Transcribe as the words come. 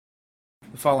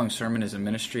The following sermon is a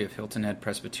ministry of Hilton Head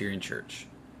Presbyterian Church.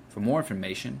 For more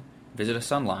information, visit us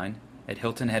online at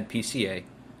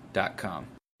hiltonheadpca.com.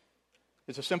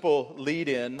 It's a simple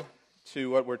lead-in to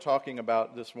what we're talking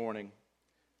about this morning.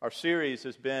 Our series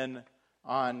has been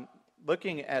on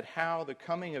looking at how the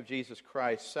coming of Jesus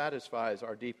Christ satisfies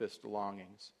our deepest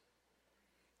longings.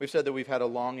 We've said that we've had a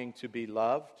longing to be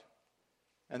loved,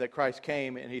 and that Christ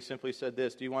came and He simply said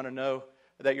this: do you want to know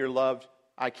that you're loved?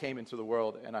 I came into the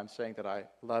world and I'm saying that I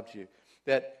loved you.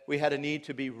 That we had a need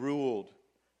to be ruled,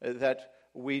 that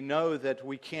we know that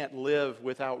we can't live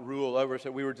without rule over us,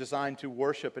 that we were designed to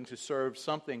worship and to serve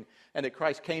something, and that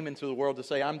Christ came into the world to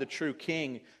say, I'm the true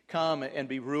king, come and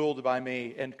be ruled by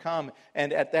me, and come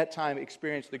and at that time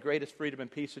experience the greatest freedom and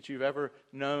peace that you've ever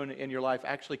known in your life.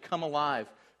 Actually come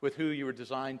alive with who you were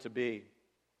designed to be.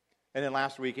 And then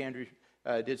last week Andrew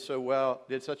did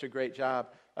such a great job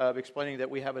of explaining that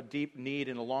we have a deep need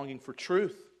and a longing for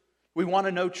truth. We want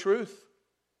to know truth.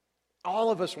 All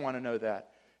of us want to know that.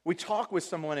 We talk with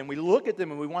someone and we look at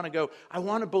them and we want to go, I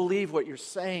want to believe what you're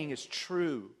saying is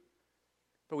true.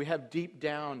 But we have deep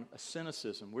down a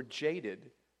cynicism. We're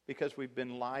jaded because we've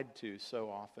been lied to so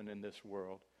often in this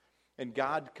world. And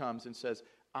God comes and says,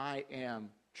 I am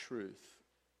truth.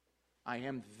 I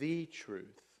am the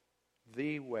truth,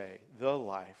 the way, the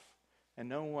life. And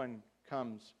no one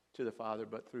comes to the Father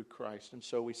but through Christ. And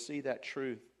so we see that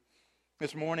truth.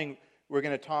 This morning we're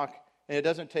going to talk, and it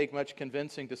doesn't take much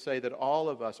convincing to say that all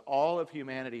of us, all of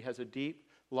humanity has a deep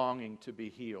longing to be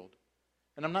healed.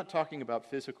 And I'm not talking about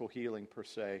physical healing per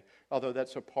se, although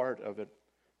that's a part of it.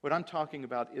 What I'm talking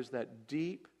about is that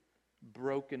deep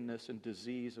brokenness and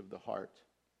disease of the heart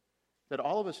that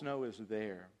all of us know is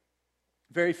there.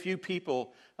 Very few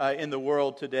people in the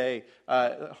world today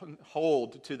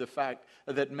hold to the fact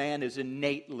that man is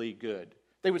innately good.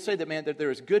 They would say that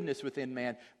there is goodness within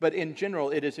man, but in general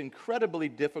it is incredibly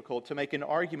difficult to make an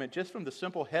argument just from the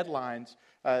simple headlines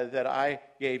that I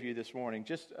gave you this morning,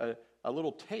 just a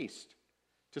little taste,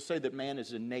 to say that man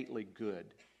is innately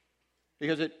good.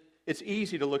 Because it's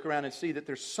easy to look around and see that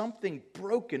there's something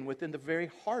broken within the very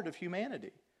heart of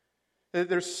humanity.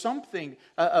 There's something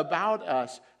about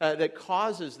us that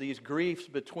causes these griefs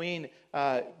between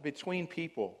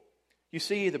people. You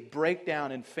see the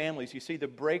breakdown in families. You see the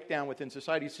breakdown within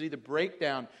society. You see the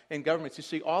breakdown in governments. You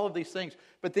see all of these things.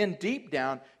 But then deep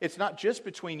down, it's not just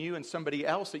between you and somebody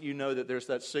else that you know that there's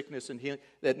that sickness and healing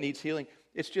that needs healing.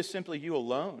 It's just simply you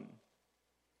alone.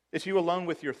 It's you alone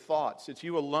with your thoughts. It's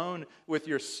you alone with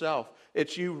yourself.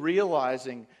 It's you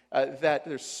realizing that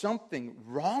there's something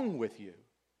wrong with you.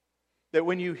 That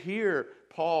when you hear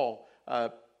Paul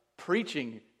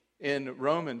preaching in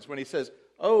Romans, when he says,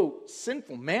 oh,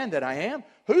 sinful man that I am,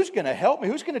 who's going to help me?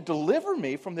 Who's going to deliver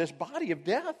me from this body of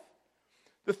death?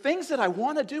 The things that I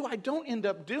want to do, I don't end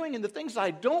up doing. And the things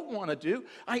I don't want to do,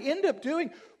 I end up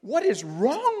doing. What is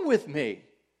wrong with me?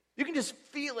 You can just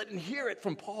feel it and hear it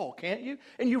from Paul, can't you?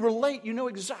 And you relate. You know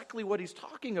exactly what he's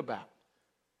talking about.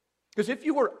 Because if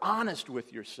you were honest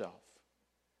with yourself,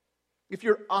 if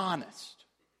you're honest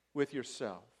with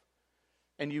yourself,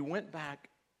 and you went back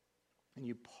and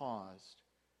you paused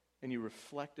and you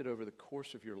reflected over the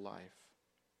course of your life,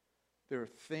 there are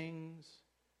things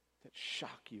that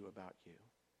shock you about you.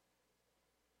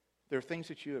 There are things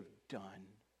that you have done.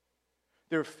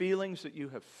 There are feelings that you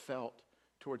have felt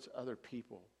towards other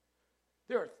people.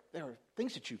 There are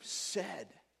things that you've said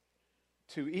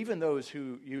to even those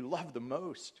who you love the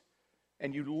most,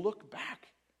 and you look back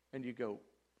and you go,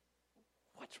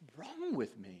 what's wrong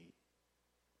with me?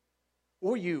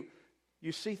 Or you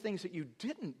see things that you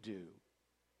didn't do,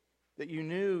 that you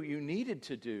knew you needed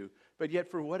to do, but yet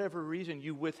for whatever reason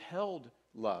you withheld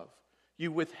love.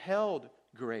 You withheld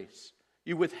grace.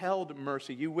 You withheld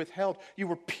mercy. You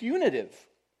were punitive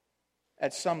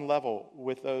at some level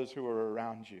with those who were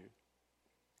around you.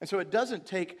 And so it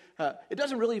doesn't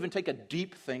really even take a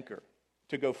deep thinker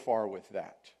to go far with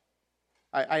that.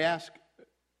 I ask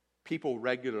people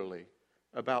regularly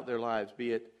about their lives,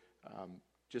 be it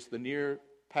just the near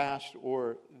past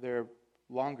or their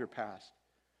longer past.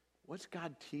 What's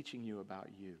God teaching you about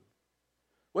you?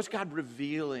 What's God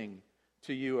revealing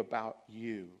to you about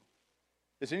you?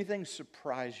 Does anything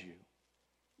surprise you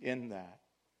in that?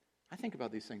 I think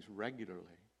about these things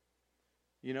regularly.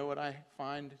 You know what I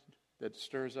find that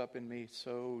stirs up in me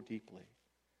so deeply?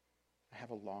 I have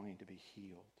a longing to be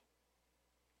healed.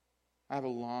 I have a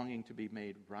longing to be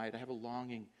made right. I have a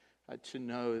longing to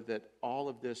know that all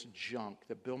of this junk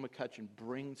that Bill McCutcheon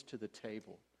brings to the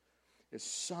table is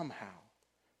somehow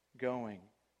going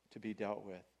to be dealt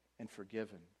with and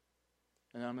forgiven.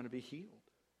 And I'm going to be healed.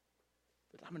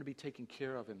 That I'm going to be taken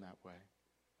care of in that way.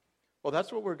 Well,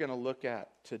 that's what we're going to look at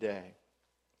today.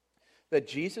 That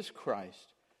Jesus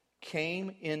Christ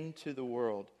came into the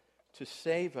world to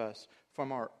save us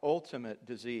from our ultimate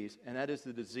disease, and that is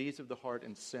the disease of the heart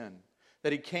and sin.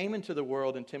 That he came into the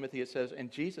world, in Timothy it says,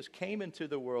 and Jesus came into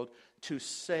the world to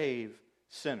save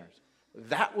sinners.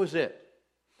 That was it.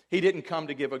 He didn't come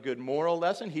to give a good moral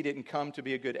lesson. He didn't come to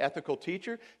be a good ethical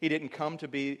teacher. He didn't come to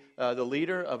be the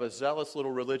leader of a zealous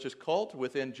little religious cult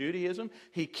within Judaism.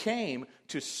 He came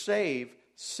to save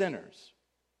sinners.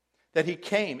 That he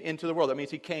came into the world. That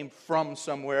means he came from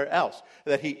somewhere else.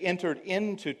 That he entered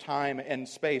into time and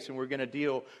space. And we're going to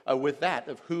deal with that,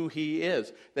 of who he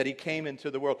is. That he came into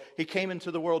the world. He came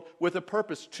into the world with a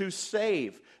purpose to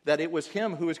save. That it was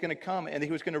him who was going to come and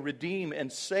he was going to redeem and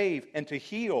save and to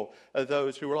heal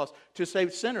those who were lost. To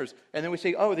save sinners. And then we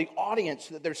say, oh, the audience,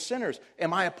 that they're sinners.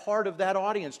 Am I a part of that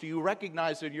audience? Do you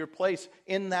recognize that your place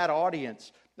in that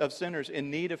audience of sinners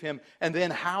in need of him? And then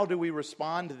how do we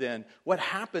respond then? What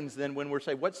happens then when we're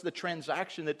saying, what's the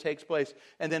transaction that takes place?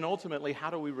 And then ultimately, how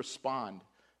do we respond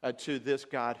to this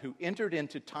God who entered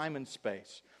into time and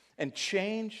space and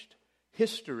changed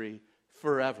history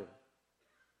forever?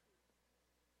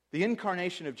 The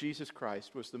incarnation of Jesus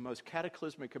Christ was the most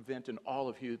cataclysmic event in all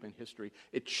of human history.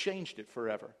 It changed it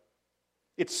forever.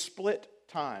 It split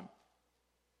time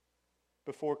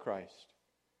before Christ,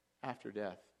 after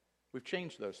death. We've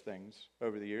changed those things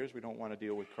over the years. We don't want to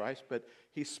deal with Christ, but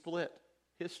he split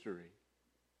history.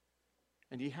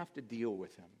 And you have to deal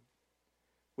with him.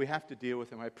 We have to deal with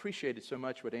him. I appreciated so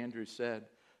much what Andrew said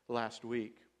last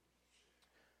week.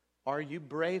 Are you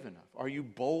brave enough? Are you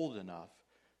bold enough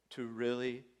to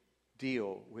really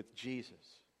deal with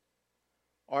Jesus?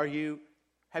 Have you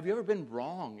ever been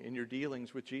wrong in your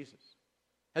dealings with Jesus?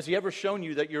 Has he ever shown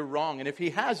you that you're wrong? And if he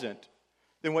hasn't,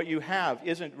 then what you have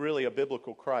isn't really a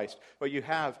biblical Christ. What you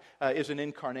have is an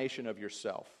incarnation of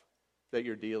yourself that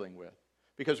you're dealing with.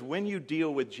 Because when you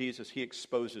deal with Jesus, he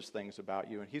exposes things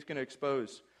about you. And he's going to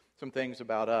expose some things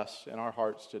about us in our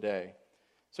hearts today.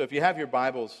 So if you have your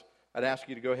Bibles, I'd ask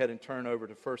you to go ahead and turn over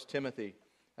to 1 Timothy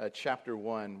chapter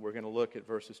 1. We're going to look at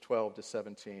verses 12 to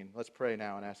 17. Let's pray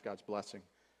now and ask God's blessing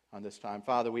on this time.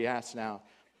 Father, we ask now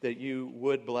that you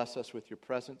would bless us with your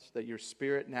presence, that your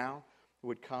Spirit now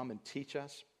would come and teach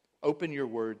us, open your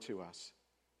word to us,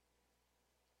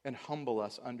 and humble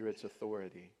us under its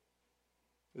authority,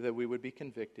 that we would be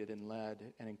convicted and led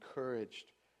and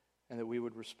encouraged, and that we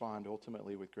would respond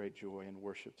ultimately with great joy and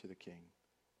worship to the King.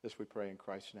 This we pray in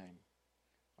Christ's name.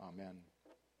 Amen.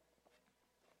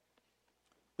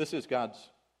 This is God's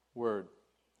word.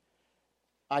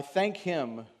 I thank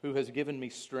him who has given me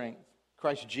strength,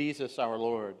 Christ Jesus our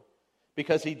Lord,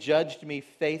 because he judged me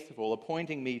faithful,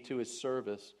 appointing me to his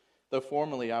service, though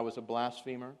formerly I was a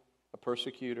blasphemer, a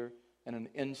persecutor, and an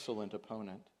insolent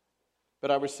opponent.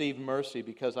 But I received mercy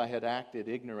because I had acted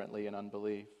ignorantly in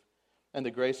unbelief, and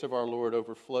the grace of our Lord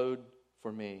overflowed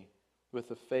for me with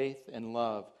the faith and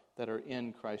love that are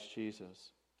in Christ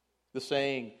Jesus. The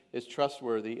saying is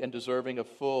trustworthy and deserving of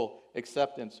full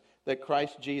acceptance, that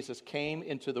Christ Jesus came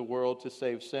into the world to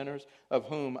save sinners, of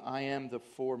whom I am the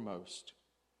foremost.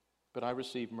 But I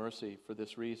received mercy for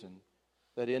this reason,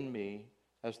 that in me,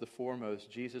 as the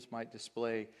foremost, Jesus might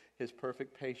display his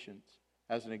perfect patience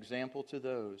as an example to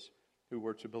those who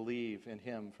were to believe in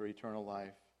him for eternal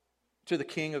life. To the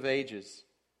King of ages,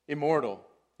 immortal,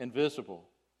 invisible,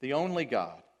 the only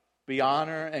God, be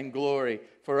honor and glory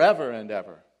forever and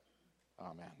ever.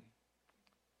 Amen.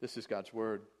 This is God's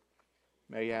word.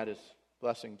 May he add his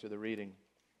blessing to the reading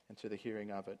and to the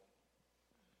hearing of it.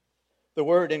 The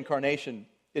word incarnation,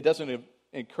 it doesn't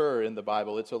occur in the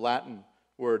Bible. It's a Latin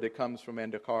word. It comes from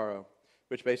endocaro,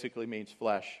 which basically means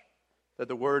flesh. That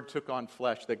the Word took on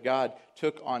flesh, that God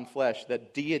took on flesh,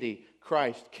 that deity,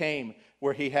 Christ, came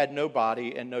where he had no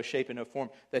body and no shape and no form,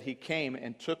 that he came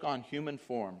and took on human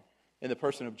form in the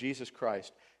person of Jesus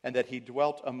Christ, and that he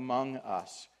dwelt among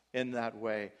us in that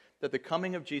way. That the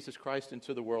coming of Jesus Christ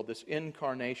into the world, this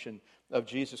incarnation of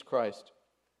Jesus Christ,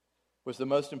 was the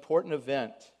most important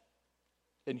event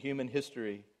in human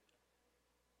history.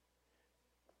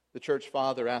 The church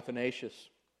father Athanasius,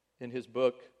 in his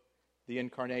book, The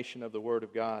Incarnation of the Word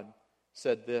of God,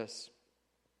 said this: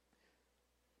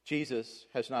 Jesus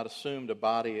has not assumed a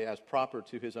body as proper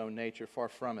to his own nature, far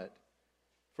from it.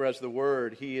 For as the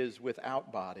Word, he is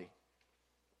without body.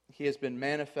 He has been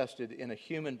manifested in a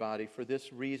human body for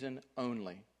this reason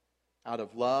only, out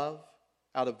of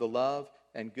the love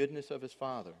and goodness of his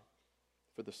Father,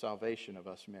 for the salvation of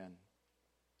us men.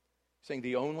 Saying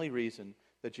the only reason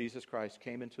that Jesus Christ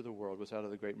came into the world was out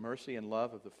of the great mercy and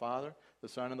love of the Father, the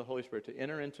Son, and the Holy Spirit, to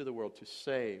enter into the world to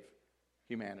save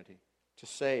humanity, to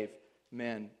save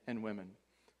men and women.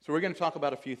 So we're going to talk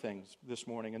about a few things this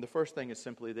morning. And the first thing is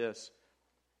simply this.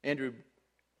 Andrew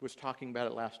was talking about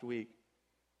it last week,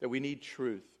 that we need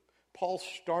truth. Paul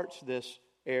starts this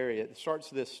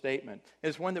statement.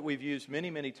 It's one that we've used many,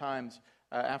 many times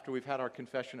after we've had our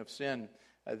confession of sin,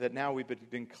 that now we've been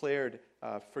declared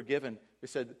forgiven. We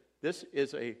said, this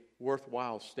is a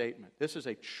worthwhile statement. This is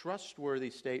a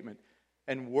trustworthy statement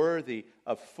and worthy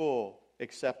of full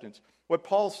acceptance. What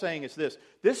Paul's saying is this.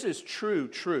 This is true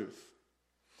truth.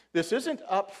 This isn't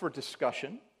up for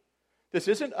discussion. This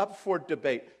isn't up for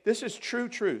debate. This is true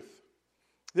truth.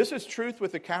 This is truth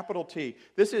with a capital T.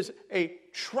 This is a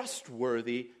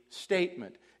trustworthy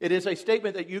statement. It is a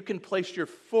statement that you can place your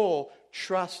full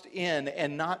trust in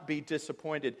and not be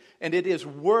disappointed. And it is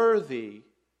worthy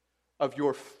of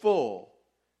your full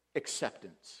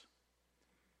acceptance.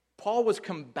 Paul was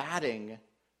combating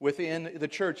within the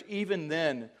church even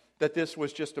then that this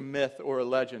was just a myth or a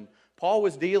legend. Paul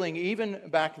was dealing even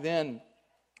back then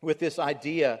with this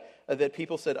idea that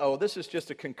people said, oh, this is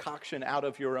just a concoction out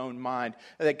of your own mind,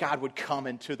 that God would come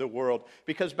into the world.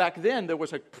 Because back then there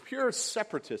was a pure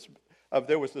separatism.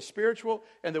 There was the spiritual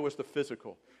and there was the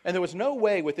physical. And there was no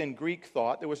way within Greek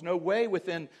thought, there was no way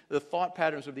within the thought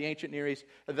patterns of the ancient Near East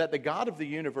that the God of the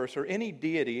universe or any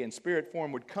deity in spirit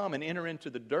form would come and enter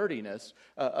into the dirtiness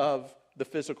of the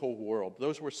physical world.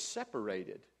 Those were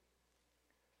separated.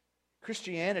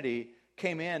 Christianity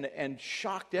came in and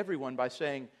shocked everyone by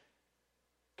saying,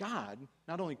 God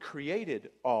not only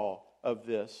created all of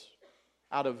this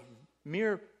out of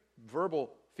mere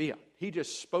verbal fiat. He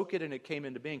just spoke it and it came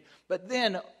into being. But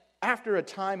then, after a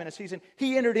time and a season,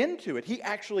 He entered into it. He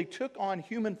actually took on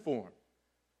human form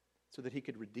so that He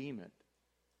could redeem it.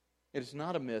 It is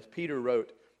not a myth. Peter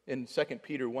wrote in 2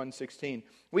 Peter 1:16,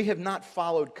 we have not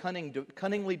followed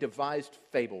cunningly devised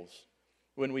fables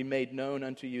when we made known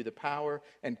unto you the power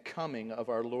and coming of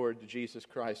our Lord Jesus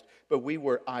Christ, but we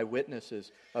were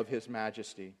eyewitnesses of His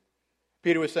majesty.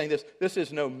 Peter was saying this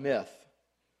is no myth.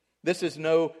 This is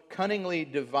no cunningly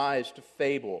devised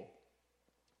fable,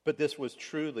 but this was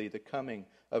truly the coming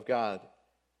of God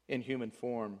in human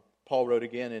form. Paul wrote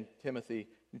again in Timothy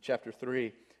in chapter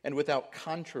 3, and without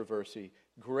controversy,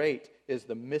 great is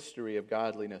the mystery of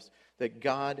godliness, that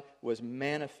God was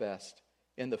manifest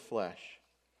in the flesh.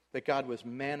 That God was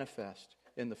manifest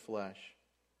in the flesh.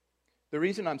 The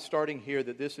reason I'm starting here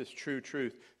that this is true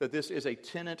truth, that this is a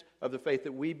tenet of the faith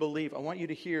that we believe, I want you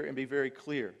to hear and be very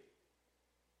clear.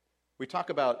 We talk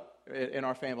about in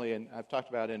our family, and I've talked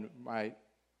about in my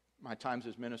times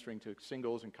as ministering to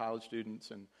singles and college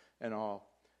students and all,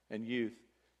 and youth,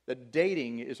 that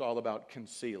dating is all about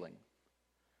concealing.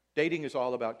 Dating is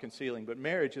all about concealing, but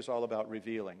marriage is all about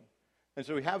revealing. And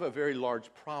so we have a very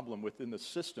large problem within the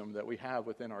system that we have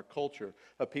within our culture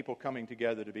of people coming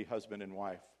together to be husband and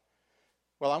wife.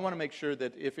 Well, I want to make sure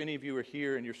that if any of you are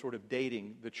here and you're sort of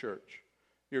dating the church,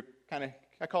 you're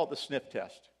I call it the sniff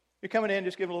test. You're coming in,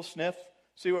 just give a little sniff,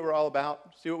 see what we're all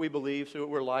about, see what we believe, see what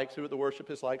we're like, see what the worship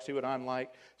is like, see what I'm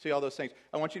like, see all those things.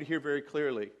 I want you to hear very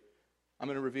clearly, I'm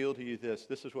going to reveal to you this.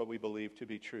 This is what we believe to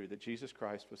be true, that Jesus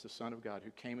Christ was the Son of God who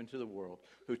came into the world,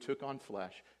 who took on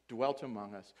flesh, dwelt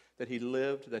among us, that He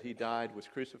lived, that He died, was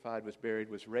crucified, was buried,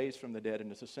 was raised from the dead,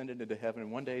 and has ascended into heaven,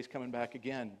 and one day He's coming back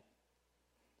again.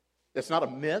 That's not a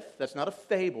myth. That's not a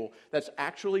fable. That's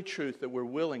actually truth that we're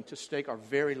willing to stake our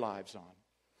very lives on.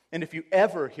 And if you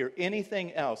ever hear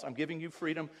anything else, I'm giving you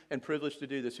freedom and privilege to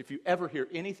do this. If you ever hear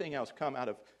anything else come out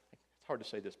of, it's hard to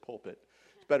say this pulpit.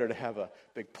 It's better to have a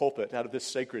big pulpit out of this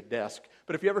sacred desk.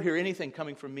 But if you ever hear anything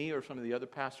coming from me or some of the other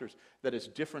pastors that is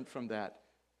different from that,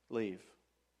 leave.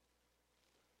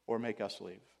 Or make us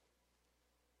leave.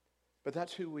 But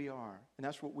that's who we are. And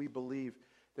that's what we believe,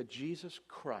 that Jesus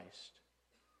Christ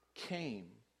came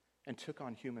and took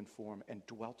on human form and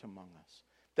dwelt among us.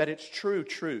 That it's true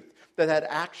truth, that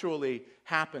actually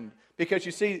happened. Because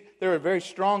you see, there are very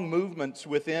strong movements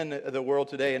within the world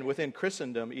today and within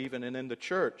Christendom even and in the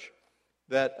church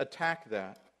that attack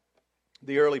that.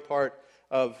 The early part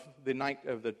of the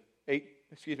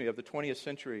 20th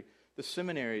century, the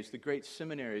seminaries, the great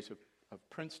seminaries of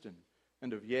Princeton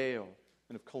and of Yale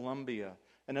and of Columbia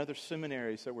and other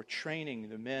seminaries that were training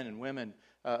the men and women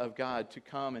of God to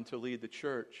come and to lead the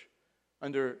church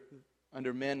under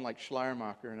men like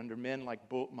Schleiermacher and under men like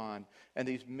Bultmann and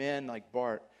these men like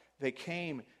Barth. They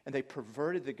came and they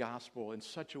perverted the gospel in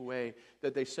such a way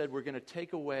that they said, we're going to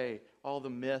take away all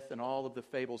the myth and all of the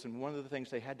fables. And one of the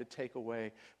things they had to take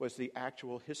away was the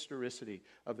actual historicity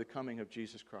of the coming of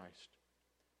Jesus Christ.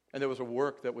 And there was a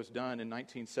work that was done in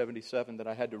 1977 that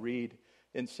I had to read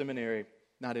in seminary,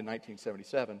 not in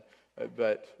 1977,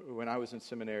 but when I was in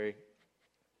seminary.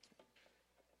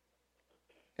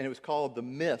 And it was called The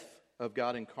Myth of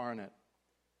God Incarnate.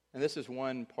 And this is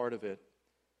one part of it.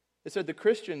 It said the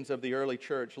Christians of the early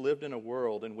church lived in a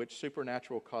world in which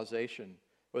supernatural causation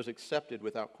was accepted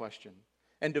without question,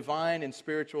 and divine and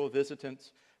spiritual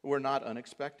visitants were not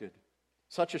unexpected.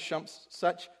 Such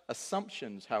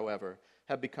assumptions, however,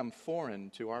 have become foreign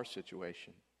to our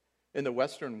situation. In the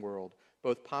Western world,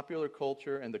 both popular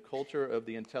culture and the culture of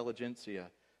the intelligentsia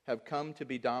have come to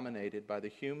be dominated by the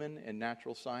human and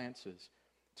natural sciences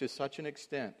to such an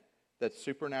extent that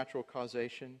supernatural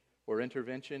causation or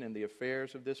intervention in the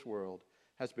affairs of this world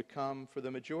has become, for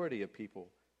the majority of people,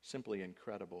 simply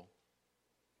incredible.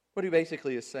 What he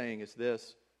basically is saying is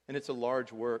this, and it's a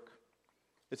large work.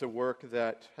 It's a work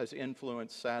that has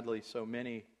influenced, sadly, so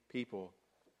many people.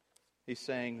 He's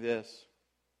saying this: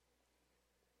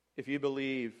 if you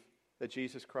believe that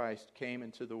Jesus Christ came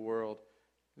into the world,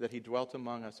 that he dwelt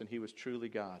among us and he was truly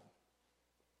God,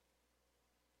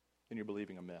 then you're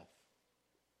believing a myth.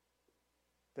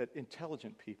 That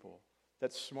intelligent people,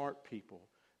 that smart people,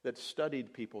 that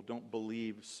studied people don't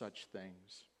believe such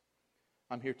things.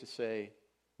 I'm here to say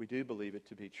we do believe it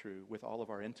to be true with all of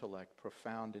our intellect,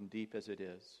 profound and deep as it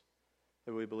is,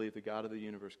 that we believe the God of the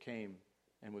universe came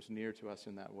and was near to us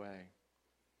in that way.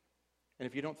 And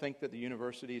if you don't think that the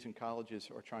universities and colleges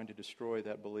are trying to destroy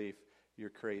that belief, you're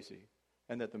crazy.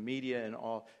 And that the media and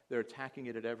all, they're attacking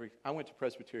it at every... I went to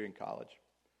Presbyterian College,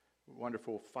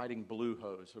 wonderful Fighting Blue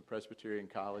Hose of Presbyterian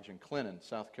College in Clinton,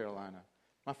 South Carolina.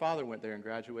 My father went there and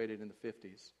graduated in the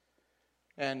 50s.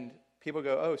 And people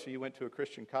go, oh, so you went to a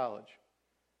Christian college?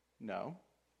 No.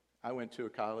 I went to a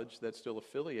college that's still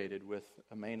affiliated with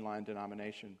a mainline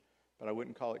denomination, but I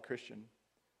wouldn't call it Christian.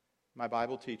 My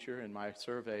Bible teacher and my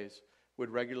surveys would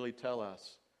regularly tell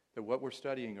us that what we're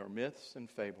studying are myths and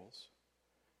fables,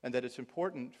 and that it's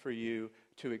important for you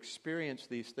to experience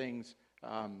these things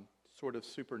sort of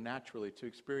supernaturally, to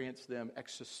experience them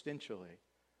existentially.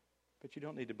 But you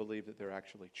don't need to believe that they're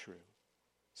actually true.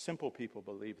 Simple people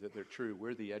believe that they're true.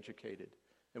 We're the educated,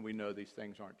 and we know these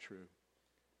things aren't true.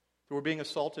 So we're being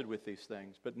assaulted with these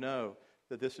things, but know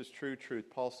that this is true truth.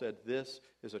 Paul said this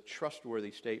is a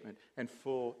trustworthy statement and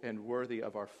full and worthy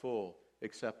of our full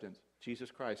acceptance.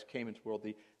 Jesus Christ came into the world.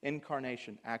 The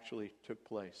incarnation actually took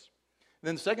place. And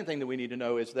then the second thing that we need to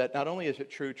know is that not only is it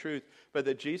true truth, but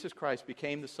that Jesus Christ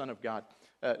became the Son of God.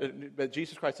 But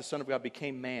Jesus Christ, the Son of God,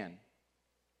 became man.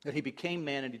 That he became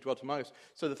man and he dwelt among us.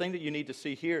 So the thing that you need to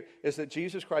see here is that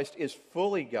Jesus Christ is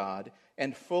fully God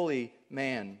and fully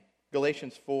man.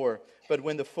 Galatians 4, but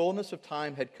when the fullness of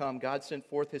time had come, God sent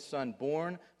forth his Son,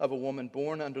 born of a woman,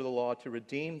 born under the law, to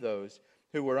redeem those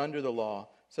who were under the law,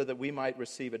 so that we might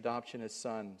receive adoption as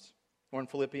sons. Or in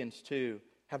Philippians 2,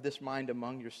 have this mind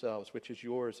among yourselves, which is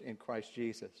yours in Christ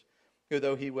Jesus, who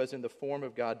though he was in the form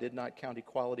of God, did not count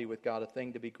equality with God a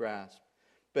thing to be grasped,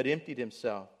 but emptied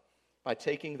himself by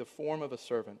taking the form of a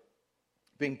servant.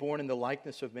 Being born in the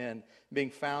likeness of men,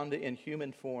 being found in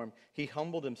human form, he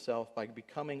humbled himself by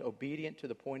becoming obedient to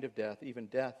the point of death, even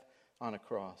death on a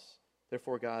cross.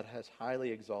 Therefore God has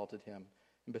highly exalted him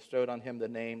and bestowed on him the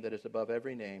name that is above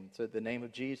every name, so that the name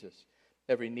of Jesus,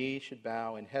 every knee should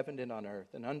bow in heaven and on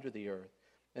earth and under the earth,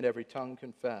 and every tongue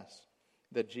confess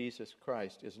that Jesus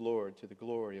Christ is Lord, to the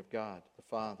glory of God the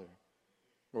Father.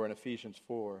 Or in Ephesians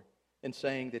 4, in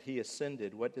saying that he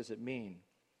ascended, what does it mean?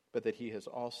 But that he has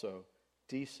also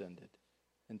descended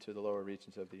into the lower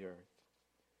regions of the earth.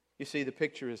 You see, the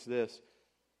picture is this,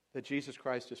 that Jesus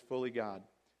Christ is fully God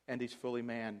and he's fully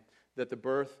man. That the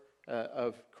birth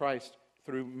of Christ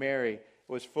through Mary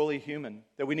was fully human.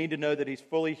 That we need to know that he's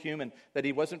fully human. That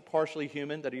he wasn't partially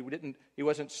human. That he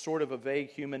wasn't sort of a vague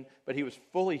human, but he was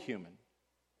fully human.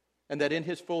 And that in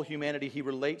his full humanity he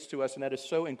relates to us, and that is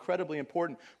so incredibly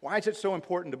important. Why is it so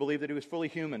important to believe that he was fully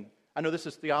human? I know this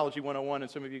is Theology 101, and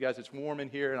some of you guys, it's warm in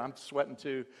here, and I'm sweating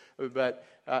too, but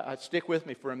stick with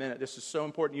me for a minute. This is so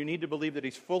important. You need to believe that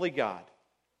he's fully God,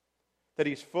 that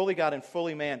he's fully God and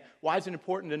fully man. Why is it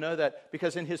important to know that?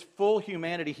 Because in his full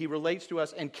humanity, he relates to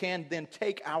us and can then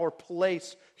take our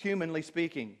place, humanly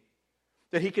speaking.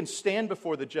 That he can stand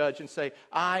before the judge and say,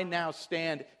 I now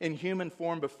stand in human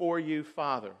form before you,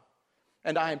 Father,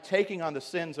 and I am taking on the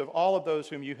sins of all of those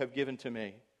whom you have given to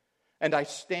me. And I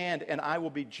stand and I will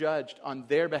be judged on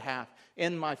their behalf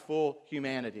in my full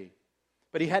humanity.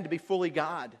 But he had to be fully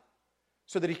God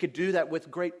so that he could do that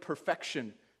with great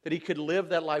perfection, that he could live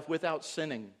that life without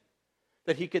sinning,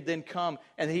 that he could then come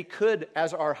and he could,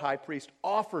 as our high priest,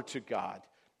 offer to God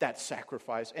that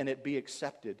sacrifice and it be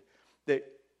accepted. That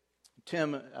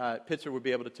Tim Pitzer would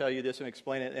be able to tell you this and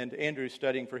explain it, and Andrew's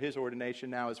studying for his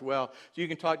ordination now as well. So you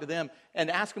can talk to them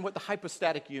and ask them what the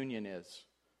hypostatic union is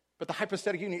But the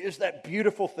hypostatic union is that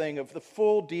beautiful thing of the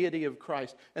full deity of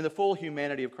Christ and the full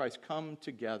humanity of Christ come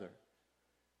together.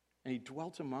 And he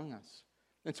dwelt among us.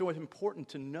 And so it's important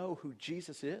to know who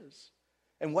Jesus is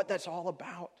and what that's all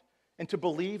about and to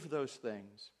believe those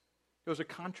things. There was a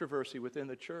controversy within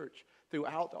the church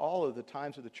throughout all of the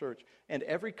times of the church. And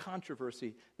every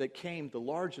controversy that came, the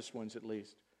largest ones at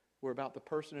least, were about the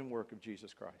person and work of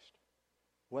Jesus Christ.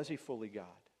 Was he fully God?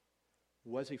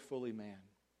 Was he fully man?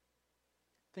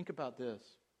 Think about this.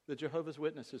 The Jehovah's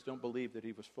Witnesses don't believe that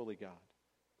he was fully God,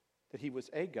 that he was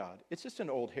a God. It's just an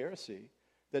old heresy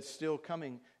that's still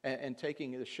coming and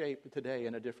taking the shape today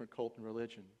in a different cult and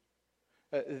religion.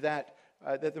 That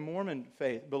the Mormon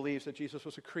faith believes that Jesus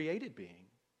was a created being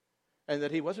and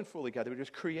that he wasn't fully God, that he was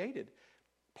created.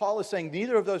 Paul is saying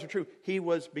neither of those are true. He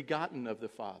was begotten of the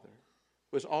Father,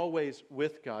 was always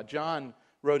with God. John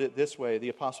wrote it this way. The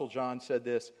Apostle John said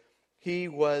this, he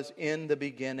was in the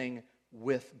beginning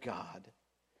with God,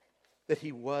 that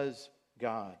he was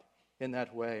God in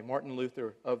that way. Martin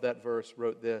Luther of that verse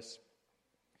wrote this,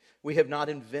 we have not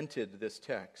invented this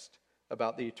text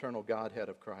about the eternal Godhead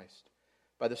of Christ.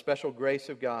 By the special grace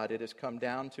of God, it has come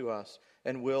down to us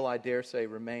and will, I dare say,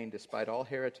 remain despite all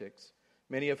heretics,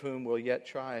 many of whom will yet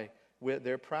try with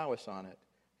their prowess on it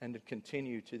and to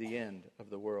continue to the end of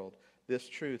the world. This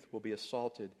truth will be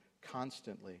assaulted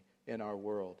constantly in our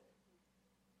world.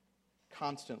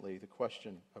 Constantly, the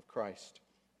question of Christ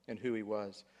and who he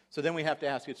was. So then we have to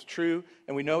ask, it's true,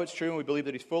 and we know it's true, and we believe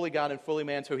that he's fully God and fully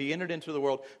man, so he entered into the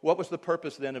world. What was the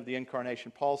purpose then of the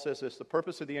incarnation? Paul says this, the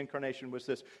purpose of the incarnation was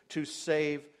this, to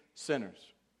save sinners.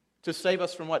 To save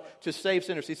us from what? To save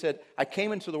sinners. He said, I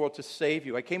came into the world to save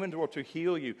you. I came into the world to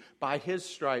heal you. By his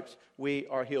stripes we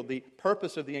are healed. The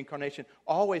purpose of the incarnation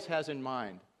always has in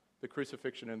mind the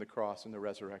crucifixion and the cross and the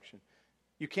resurrection.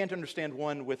 You can't understand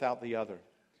one without the other.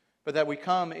 But that we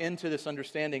come into this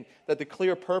understanding that the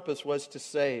clear purpose was to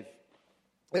save.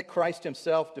 That Christ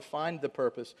himself defined the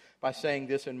purpose by saying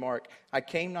this in Mark, I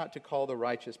came not to call the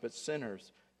righteous, but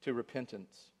sinners to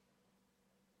repentance.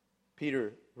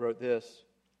 Peter wrote this,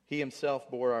 he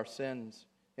himself bore our sins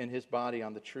in his body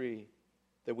on the tree,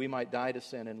 that we might die to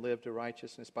sin and live to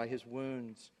righteousness. By his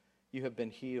wounds you have been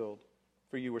healed,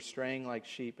 for you were straying like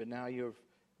sheep, but now you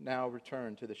have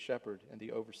returned to the shepherd and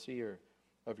the overseer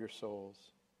of your souls.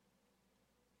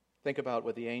 Think about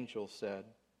what the angel said.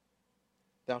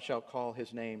 Thou shalt call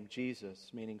his name Jesus,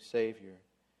 meaning Savior.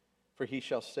 For he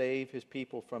shall save his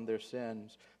people from their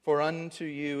sins. For unto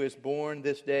you is born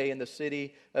this day in the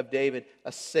city of David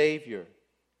a Savior,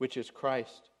 which is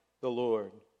Christ the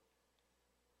Lord.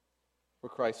 Were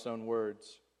Christ's own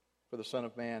words. For the Son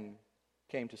of Man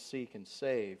came to seek and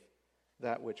save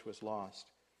that which was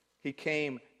lost. He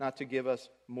came not to give us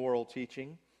moral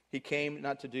teaching. He came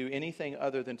not to do anything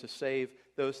other than to save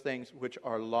those things which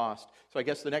are lost. So I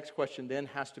guess the next question then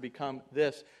has to become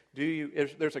this.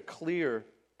 There's a clear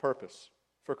purpose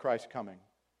for Christ's coming,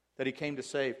 that he came to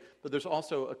save, but there's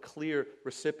also a clear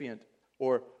recipient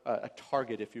or a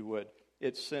target, if you would.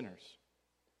 It's sinners.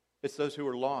 It's those who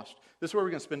are lost. This is where we're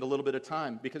going to spend a little bit of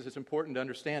time because it's important to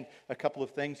understand a couple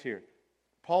of things here.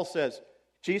 Paul says,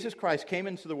 Jesus Christ came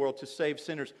into the world to save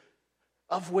sinners,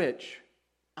 of which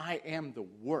I am the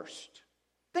worst.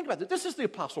 Think about this. This is the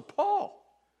Apostle Paul.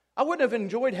 I wouldn't have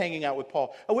enjoyed hanging out with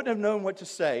Paul. I wouldn't have known what to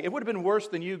say. It would have been worse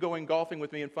than you going golfing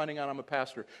with me and finding out I'm a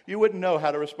pastor. You wouldn't know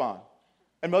how to respond.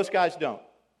 And most guys don't.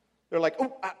 They're like,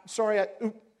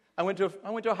 I went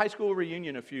to a high school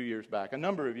reunion a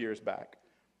number of years back.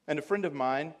 And a friend of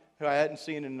mine, who I hadn't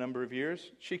seen in a number of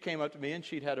years, she came up to me and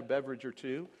she'd had a beverage or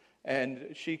two. And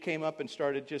she came up and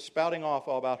started just spouting off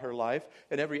all about her life.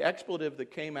 And every expletive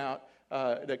that came out,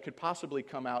 that could possibly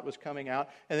come out was coming out.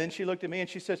 And then she looked at me and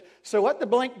she says, so what the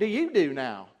blank do you do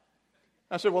now?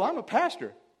 I said, well, I'm a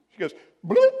pastor. She goes,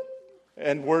 bloop,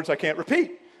 and words I can't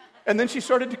repeat. And then she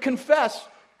started to confess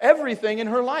everything in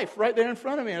her life right there in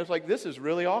front of me. And I was like, this is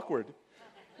really awkward.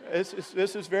 This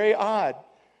is very odd.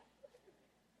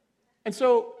 And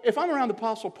so if I'm around the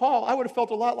Apostle Paul, I would have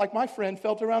felt a lot like my friend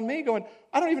felt around me going,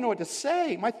 I don't even know what to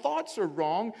say. My thoughts are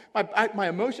wrong. My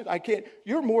emotions, I can't.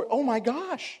 You're more, oh my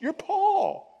gosh, you're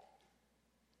Paul.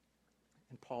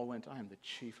 And Paul went, I am the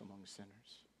chief among sinners.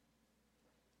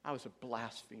 I was a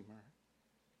blasphemer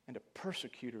and a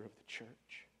persecutor of the church.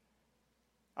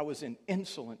 I was an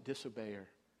insolent disobeyer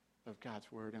of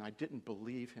God's word, and I didn't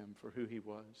believe him for who he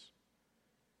was.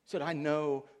 He said, I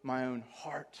know my own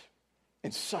heart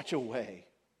in such a way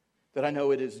that I know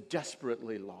it is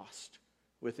desperately lost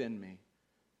within me.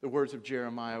 The words of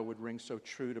Jeremiah would ring so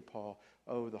true to Paul.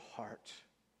 Oh, the heart,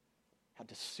 how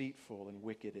deceitful and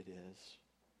wicked it is.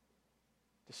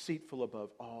 Deceitful above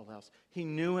all else. He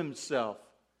knew himself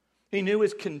He knew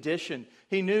his condition.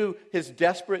 He knew his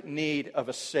desperate need of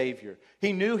a Savior.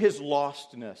 He knew his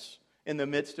lostness in the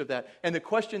midst of that. And the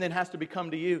question then has to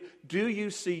become to you, do you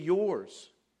see yours?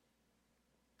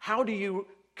 How do you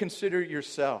consider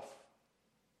yourself?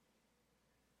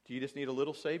 Do you just need a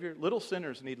little Savior? Little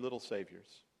sinners need little Saviors.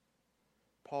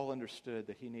 Paul understood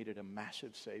that he needed a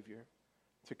massive Savior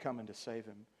to come and to save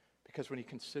him. Because when he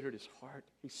considered his heart,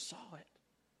 he saw it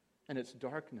and its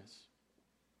darkness.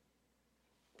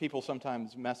 People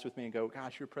sometimes mess with me and go,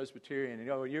 gosh, you're Presbyterian.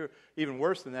 And you're even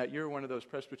worse than that. You're one of those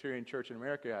Presbyterian Church in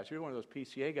America guys. You're one of those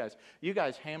PCA guys. You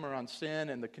guys hammer on sin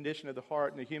and the condition of the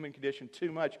heart and the human condition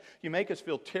too much. You make us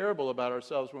feel terrible about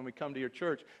ourselves when we come to your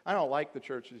church. I don't like the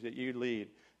churches that you lead.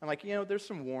 I'm like, there's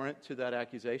some warrant to that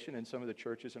accusation in some of the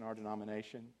churches in our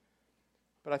denomination.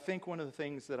 But I think one of the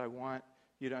things that I want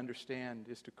you to understand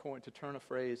is to turn a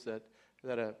phrase that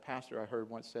a pastor I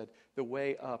heard once said, the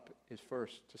way up is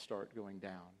first to start going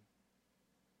down.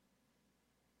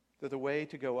 That the way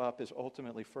to go up is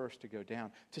ultimately first to go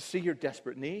down, to see your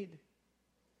desperate need.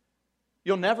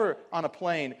 You'll never on a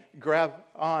plane grab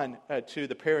on to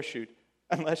the parachute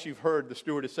unless you've heard the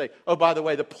stewardess say, oh, by the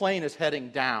way, the plane is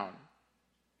heading down.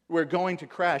 We're going to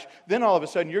crash. Then all of a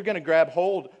sudden, you're going to grab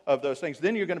hold of those things.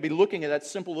 Then you're going to be looking at that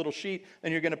simple little sheet,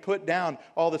 and you're going to put down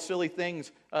all the silly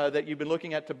things that you've been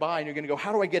looking at to buy, and you're going to go,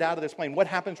 how do I get out of this plane? What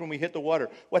happens when we hit the water?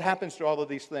 What happens to all of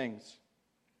these things?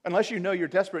 Unless you know your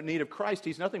desperate need of Christ,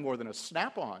 He's nothing more than a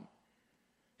snap-on.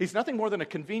 He's nothing more than a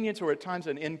convenience or at times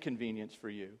an inconvenience for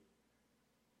you.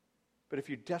 But if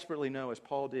you desperately know, as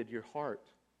Paul did, your heart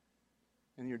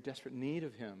and your desperate need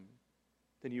of Him,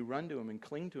 then you run to Him and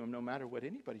cling to Him no matter what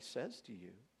anybody says to you.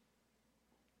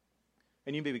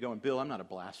 And you may be going, Bill, I'm not a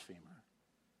blasphemer.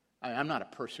 I'm not a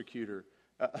persecutor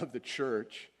of the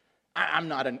church. I'm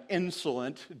not an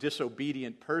insolent,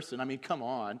 disobedient person. I mean, come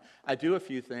on. I do a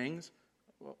few things.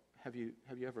 Well, have you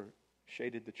ever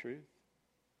shaded the truth?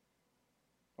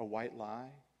 A white lie?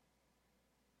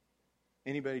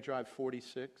 Anybody drive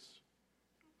 46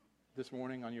 this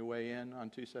morning on your way in on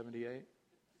 278?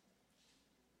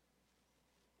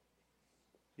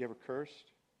 You ever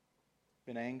cursed?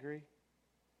 Been angry?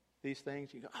 These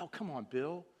things? You go, oh, come on,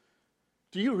 Bill.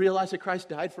 Do you realize that Christ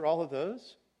died for all of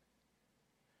those?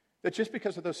 That just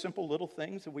because of those simple little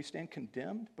things that we stand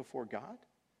condemned before God?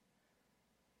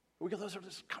 We go, those are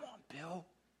just, come on, Bill.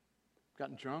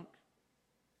 Gotten drunk?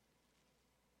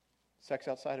 Sex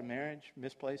outside of marriage?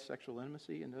 Misplaced sexual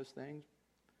intimacy and those things?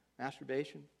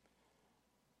 Masturbation?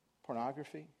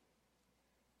 Pornography?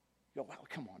 You go, wow,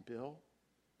 come on, Bill.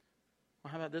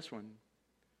 Well, how about this one?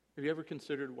 Have you ever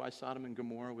considered why Sodom and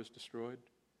Gomorrah was destroyed?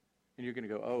 And you're going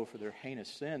to go, oh, for their heinous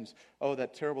sins. Oh,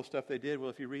 that terrible stuff they did. Well,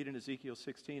 if you read in Ezekiel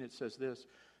 16, it says this,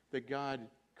 that God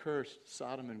cursed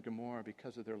Sodom and Gomorrah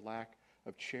because of their lack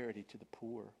of charity to the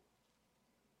poor.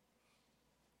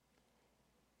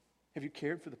 Have you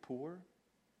cared for the poor?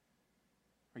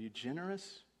 Are you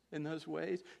generous in those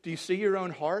ways? Do you see your own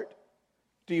heart?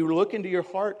 Do you look into your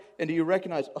heart and do you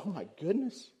recognize, oh my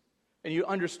goodness? And you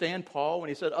understand Paul when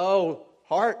he said, oh,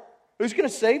 heart, who's going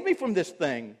to save me from this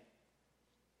thing?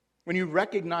 When you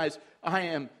recognize, I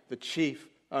am the chief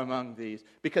among these.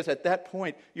 Because at that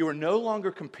point, you are no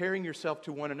longer comparing yourself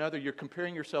to one another. You're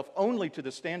comparing yourself only to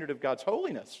the standard of God's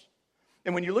holiness.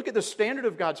 And when you look at the standard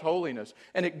of God's holiness,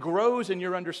 and it grows in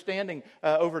your understanding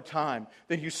over time,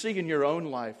 then you see in your own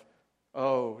life,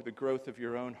 oh, the growth of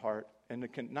your own heart. And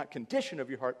not condition of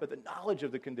your heart, but the knowledge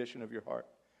of the condition of your heart.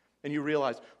 And you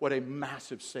realize what a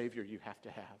massive Savior you have to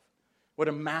have. What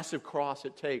a massive cross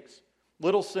it takes.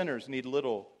 Little sinners need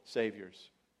little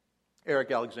Saviors. Eric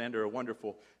Alexander, a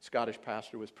wonderful Scottish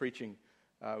pastor, was preaching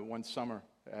one summer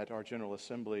at our General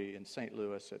Assembly in St.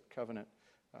 Louis at Covenant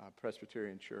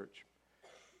Presbyterian Church.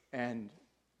 And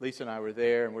Lisa and I were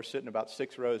there, and we're sitting about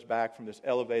 6 rows back from this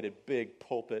elevated big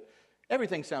pulpit.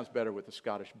 Everything sounds better with the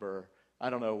Scottish burr.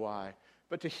 I don't know why.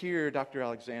 But to hear Dr.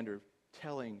 Alexander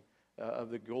telling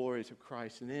of the glories of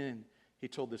Christ. And then he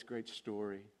told this great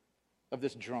story of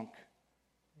this drunk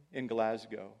in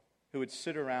Glasgow who would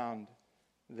sit around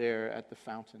there at the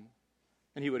fountain.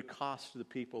 And he would accost the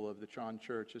people of the Tron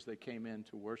Church as they came in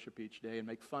to worship each day and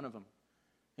make fun of him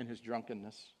in his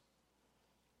drunkenness.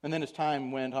 And then as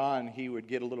time went on, he would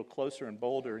get a little closer and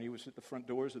bolder, and he was at the front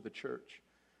doors of the church.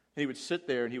 And he would sit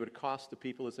there and he would accost the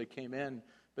people as they came in.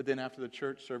 But then after the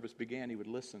church service began, he would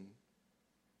listen.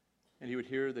 And he would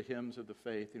hear the hymns of the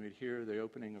faith, and he would hear the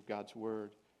opening of God's Word.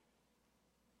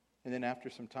 And then after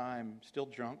some time, still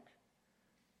drunk,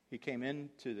 he came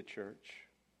into the church,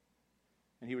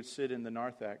 and he would sit in the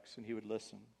narthex, and he would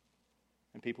listen.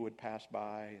 And people would pass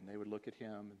by, and they would look at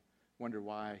him and wonder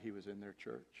why he was in their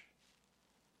church.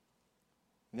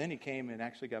 And then he came and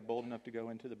actually got bold enough to go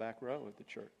into the back row of the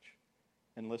church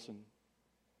and listen.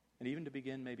 And even to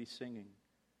begin maybe singing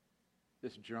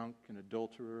this drunk and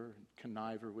adulterer and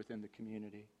conniver within the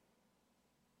community.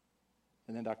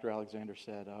 And then Dr. Alexander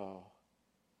said, oh,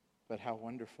 but how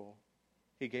wonderful.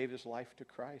 He gave his life to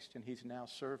Christ, and he's now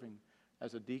serving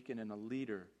as a deacon and a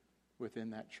leader within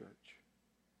that church.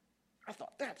 I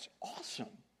thought, that's awesome.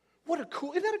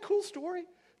 Isn't that a cool story?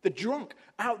 The drunk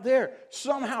out there,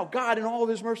 somehow God in all of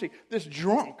his mercy, this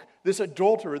drunk, this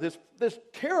adulterer, this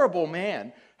terrible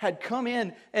man had come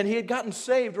in and he had gotten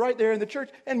saved right there in the church.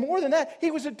 And more than that,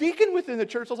 he was a deacon within the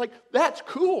church. I was like, that's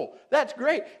cool. That's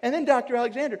great. And then Dr.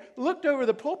 Alexander looked over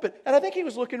the pulpit, and I think he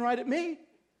was looking right at me.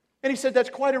 And he said, that's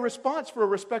quite a response for a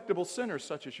respectable sinner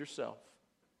such as yourself.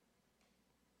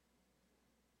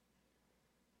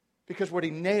 Because what he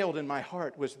nailed in my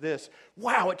heart was this.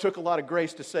 Wow, it took a lot of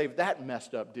grace to save that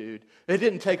messed up dude. It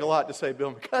didn't take a lot to save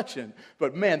Bill McCutcheon.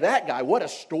 But man, that guy, what a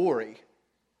story.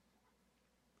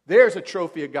 There's a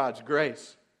trophy of God's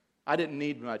grace. I didn't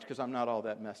need much because I'm not all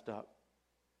that messed up.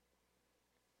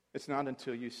 It's not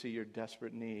until you see your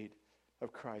desperate need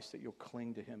of Christ that you'll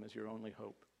cling to him as your only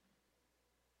hope.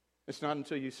 It's not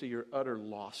until you see your utter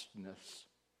lostness.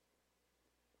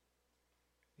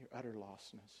 Your utter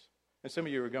lostness. And some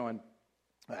of you are going,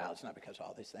 well, it's not because of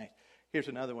all these things. Here's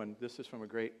another one. This is from a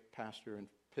great pastor in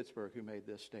Pittsburgh who made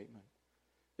this statement.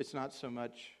 It's not so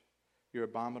much your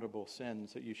abominable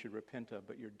sins that you should repent of,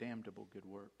 but your damnable good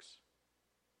works.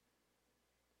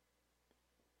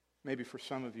 Maybe for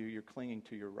some of you, you're clinging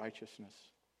to your righteousness.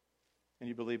 And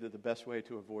you believe that the best way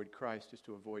to avoid Christ is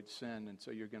to avoid sin. And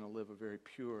so you're going to live a very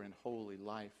pure and holy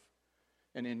life.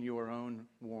 And in your own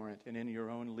warrant, and in your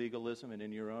own legalism, and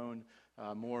in your own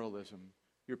moralism,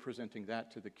 you're presenting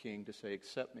that to the king to say,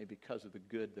 accept me because of the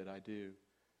good that I do.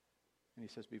 And he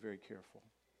says, be very careful.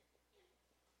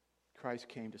 Christ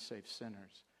came to save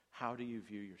sinners. How do you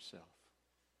view yourself?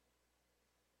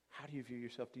 How do you view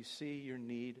yourself? Do you see your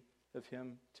need of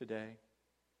him today?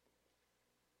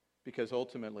 Because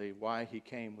ultimately, why he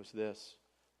came was this.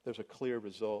 There's a clear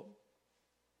result.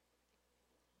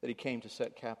 That he came to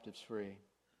set captives free.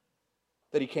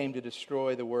 That he came to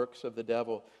destroy the works of the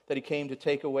devil. That he came to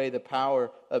take away the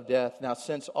power of death. Now,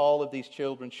 since all of these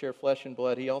children share flesh and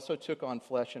blood, he also took on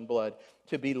flesh and blood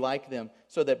to be like them,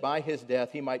 so that by his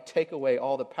death he might take away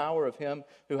all the power of him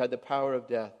who had the power of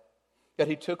death. That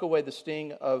he took away the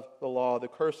sting of the law, the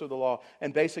curse of the law.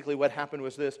 And basically what happened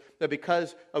was this, that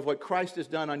because of what Christ has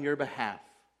done on your behalf,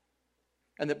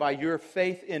 and that by your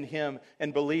faith in him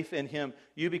and belief in him,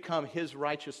 you become his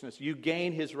righteousness. You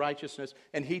gain his righteousness,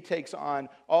 and he takes on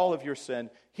all of your sin.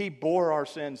 He bore our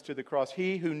sins to the cross.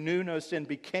 He who knew no sin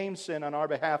became sin on our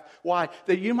behalf. Why?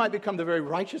 That you might become the very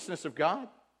righteousness of God.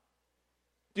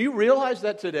 Do you realize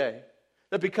that today?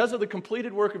 That because of the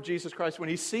completed work of Jesus Christ, when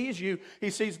he sees you, he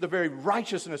sees the very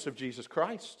righteousness of Jesus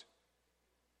Christ.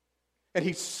 And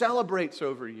he celebrates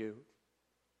over you.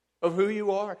 Of who you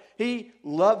are. He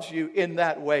loves you in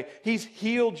that way. He's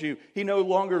healed you. He no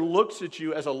longer looks at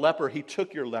you as a leper. He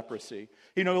took your leprosy.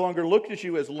 He no longer looked at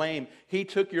you as lame. He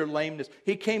took your lameness.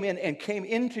 He came in and came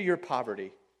into your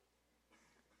poverty.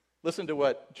 Listen to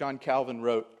what John Calvin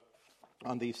wrote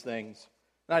on these things.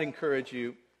 And I'd encourage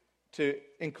you to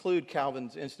include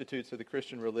Calvin's Institutes of the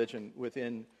Christian Religion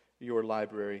within your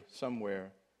library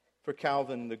somewhere. For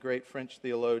Calvin, the great French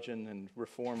theologian and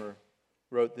reformer,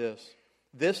 wrote this.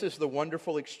 This is the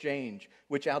wonderful exchange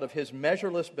which out of his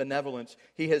measureless benevolence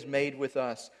he has made with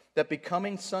us, that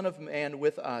becoming Son of Man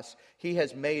with us, he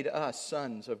has made us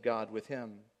sons of God with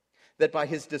him. That by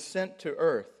his descent to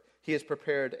earth, he has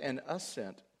prepared an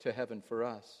ascent to heaven for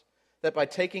us. That by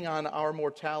taking on our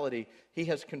mortality, he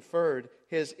has conferred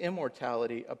his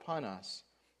immortality upon us.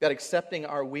 That accepting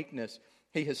our weakness,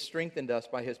 he has strengthened us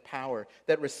by his power.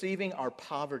 That receiving our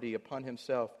poverty upon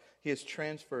himself, he has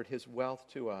transferred his wealth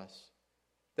to us.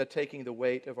 That taking the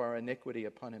weight of our iniquity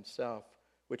upon himself,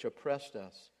 which oppressed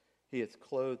us, he has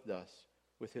clothed us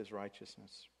with his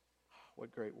righteousness.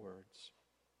 What great words.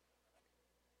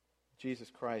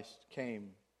 Jesus Christ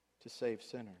came to save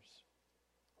sinners.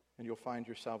 And you'll find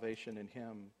your salvation in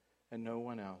him and no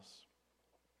one else.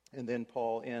 And then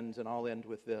Paul ends, and I'll end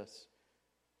with this.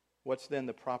 What's then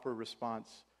the proper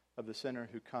response of the sinner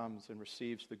who comes and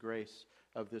receives the grace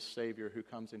of this Savior who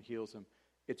comes and heals him?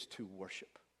 It's to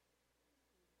worship.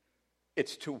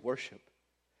 It's to worship.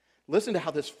 Listen to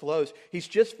how this flows. He's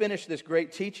just finished this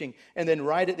great teaching, and then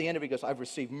right at the end of it, he goes, I've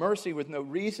received mercy with no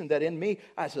reason that in me,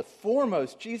 as the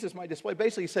foremost, Jesus might display.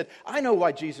 Basically, he said, I know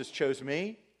why Jesus chose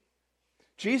me.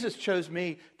 Jesus chose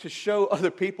me to show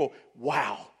other people,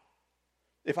 wow,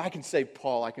 if I can save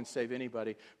Paul, I can save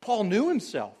anybody. Paul knew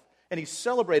himself, and he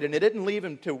celebrated. And it didn't leave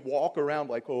him to walk around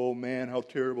like, oh man, how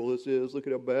terrible this is. Look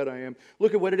at how bad I am.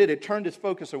 Look at what it did. It turned his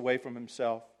focus away from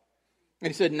himself. And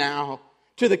he said, now,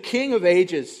 to the King of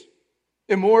ages,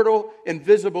 immortal,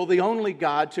 invisible, the only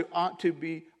God, to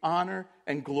be honor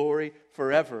and glory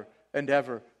forever and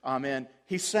ever. Amen.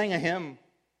 He sang a hymn.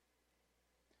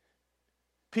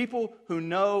 People who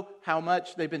know how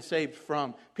much they've been saved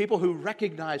from, people who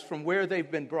recognize from where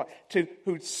they've been brought,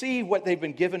 who see what they've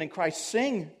been given in Christ,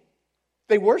 sing.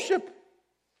 They worship.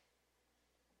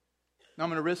 Now I'm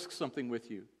going to risk something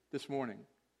with you this morning.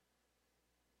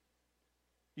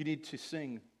 You need to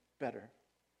sing better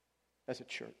as a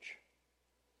church.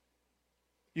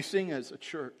 You sing as a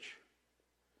church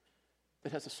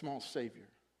that has a small Savior.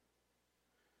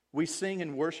 We sing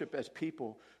and worship as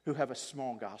people who have a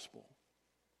small gospel.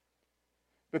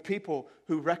 But people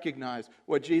who recognize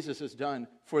what Jesus has done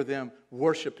for them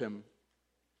worship Him.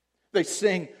 They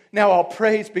sing, now all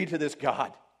praise be to this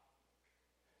God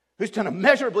who's done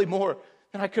immeasurably more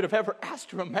than I could have ever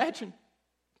asked or imagined.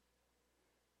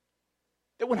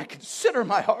 That when I consider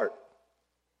my heart,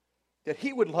 that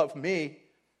He would love me,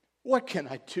 what can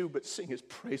I do but sing His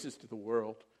praises to the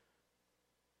world?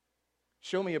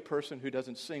 Show me a person who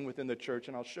doesn't sing within the church,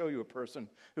 and I'll show you a person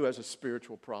who has a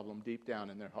spiritual problem deep down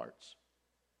in their hearts.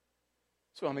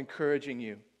 So I'm encouraging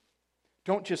you.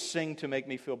 Don't just sing to make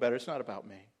me feel better. It's not about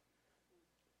me.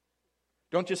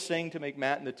 Don't just sing to make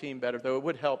Matt and the team better, though it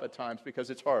would help at times because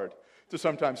it's hard to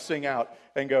sometimes sing out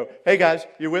and go, hey guys,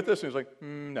 you with us? And it's like,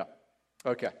 no.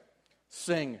 Okay.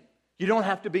 Sing. You don't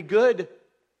have to be good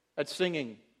at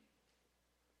singing.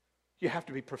 You have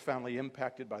to be profoundly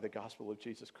impacted by the gospel of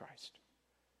Jesus Christ.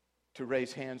 To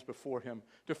raise hands before Him,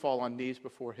 to fall on knees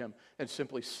before Him, and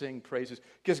simply sing praises.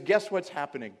 Because guess what's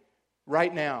happening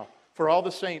right now for all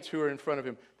the saints who are in front of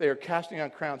Him? They are casting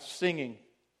on crowns, singing,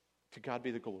 to God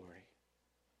be the glory,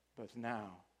 both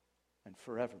now and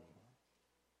forevermore.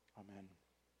 Amen.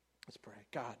 Let's pray.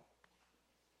 God,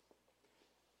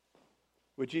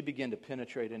 would You begin to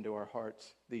penetrate into our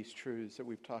hearts these truths that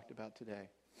we've talked about today?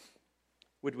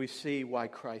 Would we see why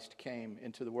Christ came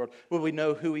into the world? Would we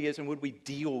know who He is, and would we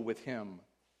deal with Him?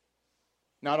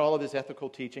 Not all of His ethical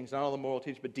teachings, not all the moral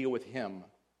teachings, but deal with Him.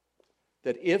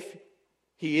 That if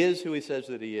He is who He says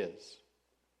that He is,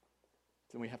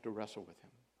 then we have to wrestle with Him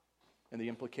and the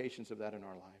implications of that in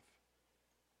our life.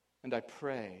 And I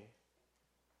pray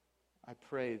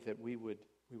that we would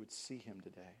see Him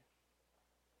today.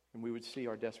 And we would see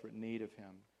our desperate need of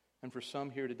Him. And for some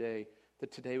here today,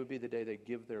 that today would be the day they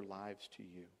give their lives to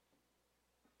You.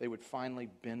 They would finally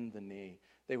bend the knee.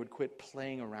 They would quit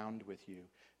playing around with You.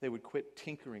 They would quit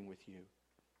tinkering with You.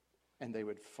 And they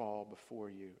would fall before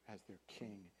You as their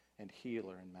King and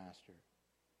Healer and Master.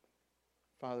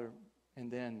 Father,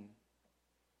 and then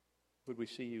would we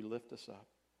see You lift us up?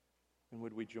 And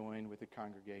would we join with the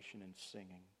congregation in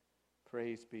singing?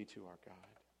 Praise be to our God.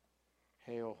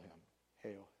 Hail Him.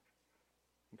 Hail Him.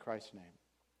 In Christ's name,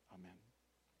 amen.